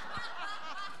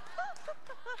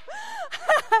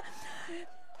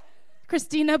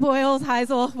 Christina Boyles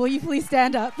Heisel, will you please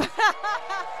stand up?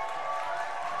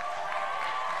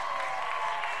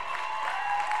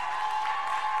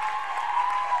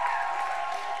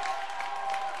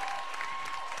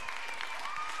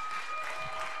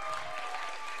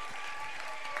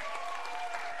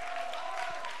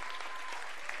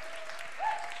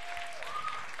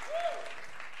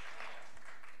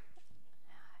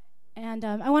 And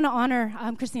I want to honor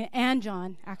Christina and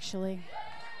John, actually.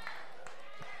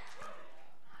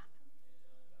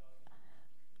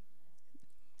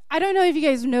 I don't know if you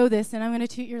guys know this, and I'm going to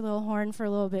toot your little horn for a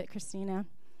little bit, Christina.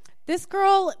 This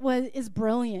girl is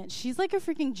brilliant. She's like a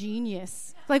freaking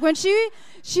genius. Like when she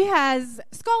has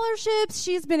scholarships,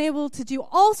 she's been able to do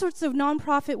all sorts of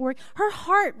nonprofit work. Her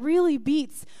heart really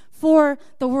beats for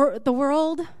the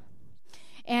world,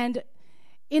 and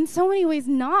in so many ways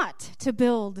not to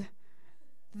build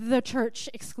the church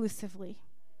exclusively.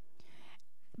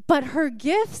 But her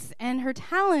gifts and her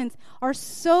talents are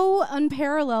so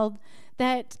unparalleled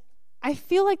that I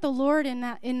feel like the Lord in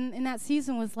that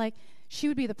season was like, she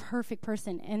would be the perfect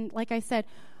person. And like I said,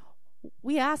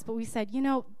 we asked, but we said,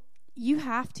 you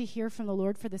have to hear from the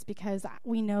Lord for this, because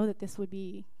we know that this would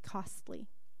be costly.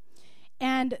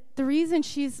 And the reason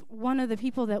she's one of the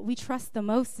people that we trust the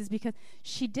most is because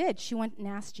she went and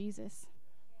asked Jesus.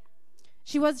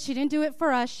 She didn't do it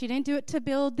for us. She didn't do it to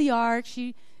build the ark.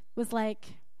 She was like,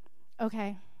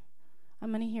 okay, I'm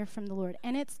going to hear from the Lord.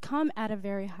 And it's come at a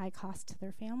very high cost to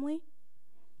their family.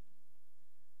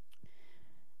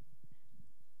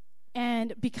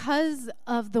 And because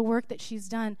of the work that she's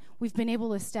done, we've been able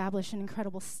to establish an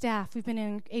incredible staff. We've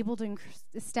been able to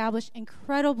establish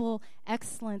incredible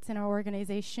excellence in our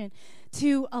organization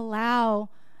to allow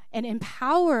and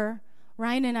empower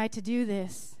Ryan and I to do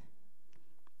this.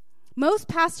 Most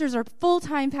pastors are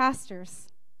full-time pastors.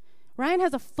 Ryan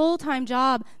has a full-time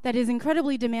job that is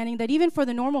incredibly demanding, that even for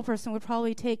the normal person would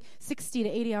probably take 60 to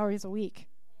 80 hours a week.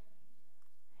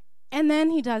 And then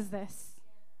he does this.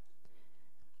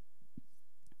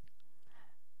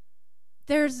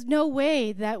 There's no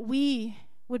way that we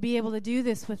would be able to do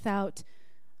this without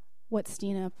what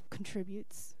Stina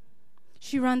contributes.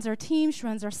 She runs our team, she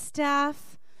runs our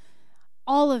staff,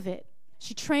 all of it.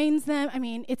 She trains them. I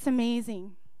mean, it's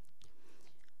amazing.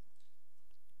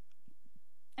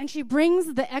 And she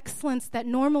brings the excellence that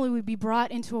normally would be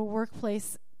brought into a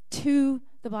workplace to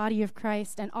the body of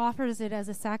Christ and offers it as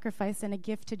a sacrifice and a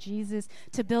gift to Jesus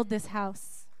to build this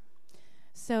house.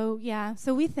 So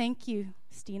we thank you,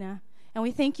 Stina. And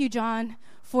we thank you, John,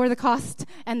 for the cost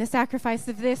and the sacrifice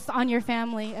of this on your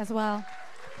family as well.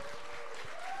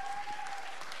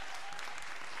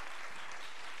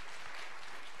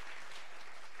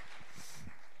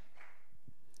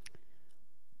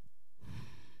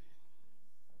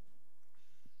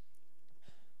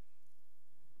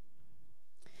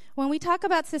 When we talk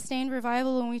about sustained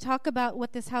revival, when we talk about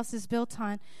what this house is built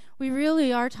on, we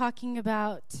really are talking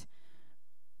about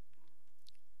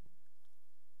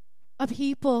a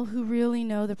people who really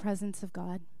know the presence of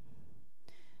God.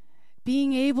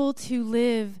 Being able to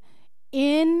live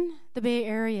in the Bay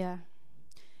Area,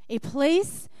 a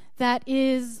place that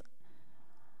is,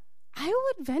 I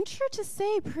would venture to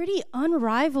say, pretty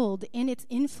unrivaled in its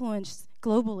influence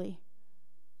globally.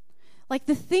 Like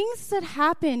the things that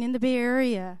happen in the Bay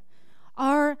Area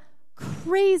are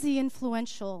crazy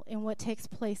influential in what takes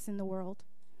place in the world.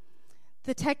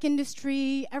 The tech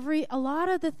industry, a lot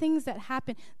of the things that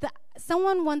happen.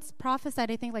 Someone once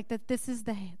prophesied, I think, like that this is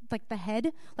the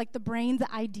head, like the brain,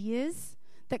 the ideas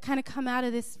that kind of come out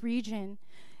of this region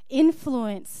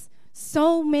influence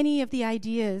so many of the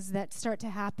ideas that start to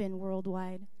happen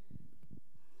worldwide.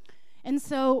 And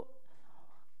so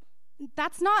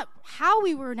that's not how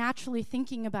we were naturally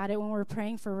thinking about it when we were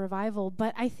praying for revival,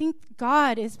 but I think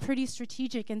God is pretty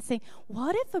strategic in saying,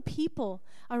 what if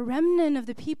a remnant of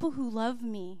the people who love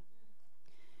me,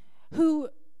 who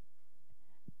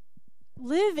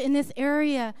live in this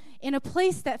area in a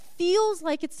place that feels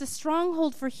like it's a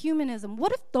stronghold for humanism,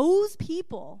 what if those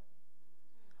people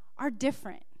are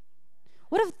different?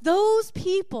 What if those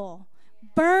people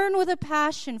burn with a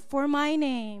passion for my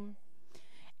name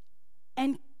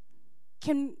and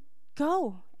can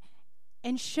go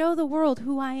and show the world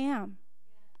who I am?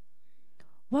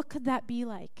 What could that be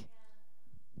like?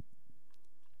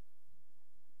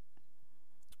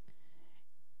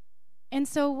 And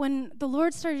so when the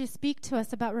Lord started to speak to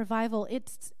us about revival,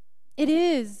 it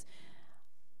is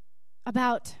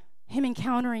about Him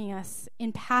encountering us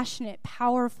in passionate,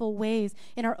 powerful ways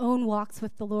in our own walks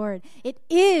with the Lord. It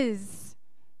is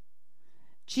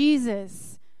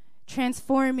Jesus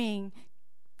transforming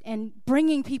and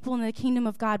bringing people into the kingdom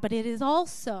of God, but it is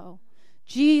also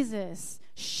Jesus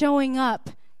showing up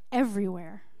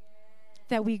everywhere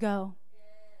that we go.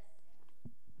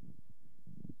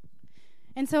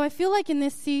 And so I feel like in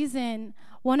this season,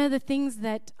 one of the things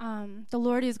that the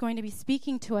Lord is going to be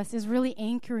speaking to us is really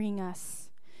anchoring us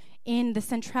in the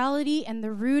centrality and the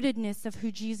rootedness of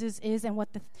who Jesus is and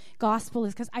what the gospel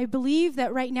is. Because I believe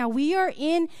that right now we are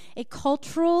in a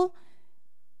cultural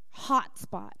hot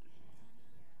spot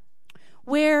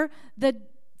where the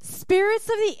spirits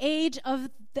of the age, of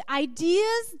the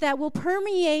ideas that will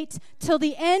permeate till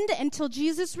the end, until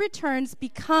Jesus returns,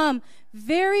 become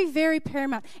very, very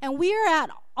paramount. And we are at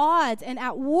odds and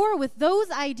at war with those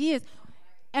ideas.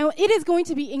 And it is going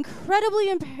to be incredibly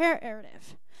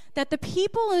imperative that the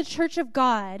people in the church of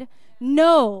God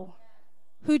know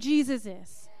who Jesus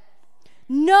is,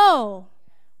 know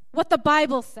what the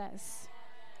Bible says,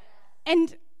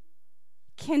 and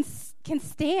can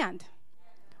stand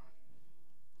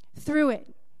through it.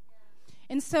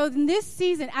 And so in this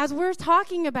season, as we're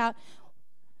talking about,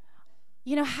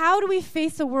 how do we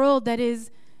face a world that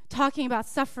is talking about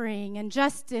suffering and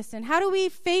justice, and how do we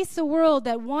face a world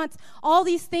that wants all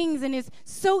these things and is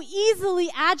so easily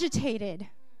agitated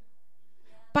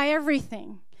by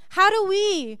everything? How do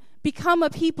we become a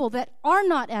people that are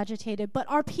not agitated but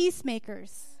are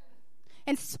peacemakers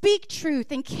and speak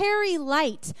truth and carry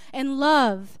light and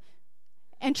love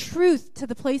and truth to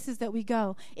the places that we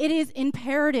go? It is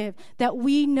imperative that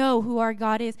we know who our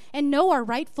God is and know our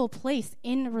rightful place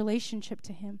in relationship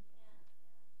to Him.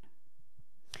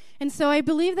 And so I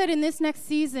believe that in this next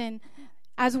season,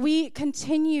 as we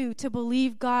continue to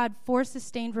believe God for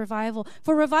sustained revival,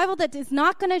 for revival that is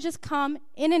not going to just come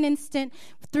in an instant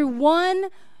through one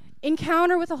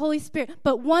encounter with the Holy Spirit,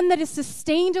 but one that is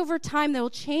sustained over time, that will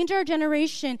change our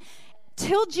generation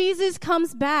till Jesus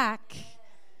comes back,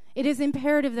 it is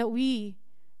imperative that we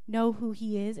know who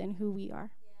He is and who we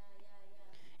are.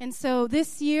 And so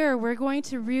this year, we're going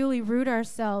to really root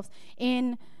ourselves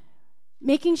in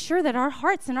making sure that our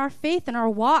hearts and our faith and our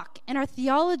walk and our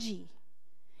theology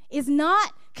is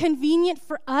not convenient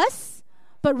for us,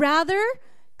 but rather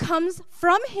comes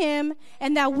from Him,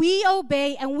 and that we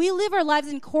obey and we live our lives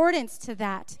in accordance to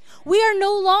that. We are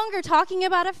no longer talking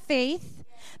about a faith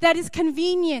that is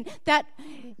convenient, that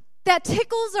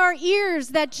tickles our ears,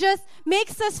 that just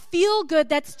makes us feel good,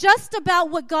 that's just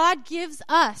about what God gives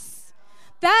us.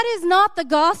 That is not the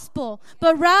gospel,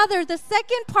 but rather the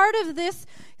second part of this,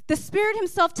 the Spirit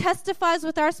Himself testifies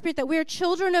with our spirit that we are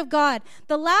children of God.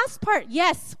 The last part,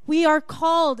 yes, we are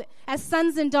called as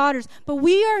sons and daughters, but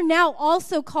we are now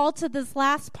also called to this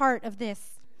last part of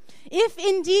this. If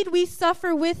indeed we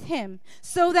suffer with Him,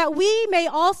 so that we may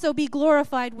also be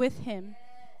glorified with Him.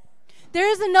 There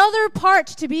is another part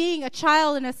to being a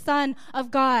child and a son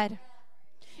of God.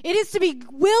 It is to be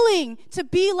willing to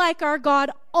be like our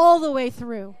God all the way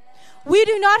through. We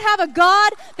do not have a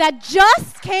God that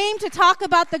just came to talk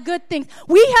about the good things.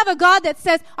 We have a God that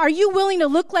says, are you willing to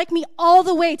look like me all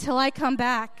the way till I come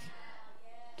back?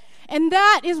 And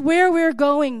that is where we're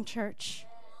going, church.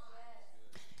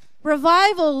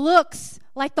 Revival looks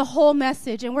like the whole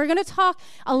message, and we're going to talk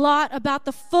a lot about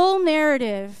the full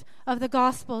narrative of the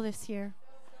gospel this year.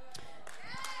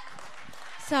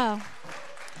 So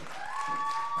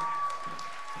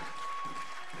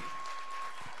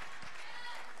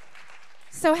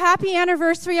happy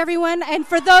anniversary, everyone. And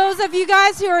for those of you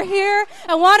guys who are here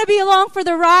and want to be along for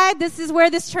the ride, this is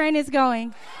where this train is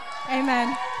going.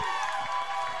 Amen.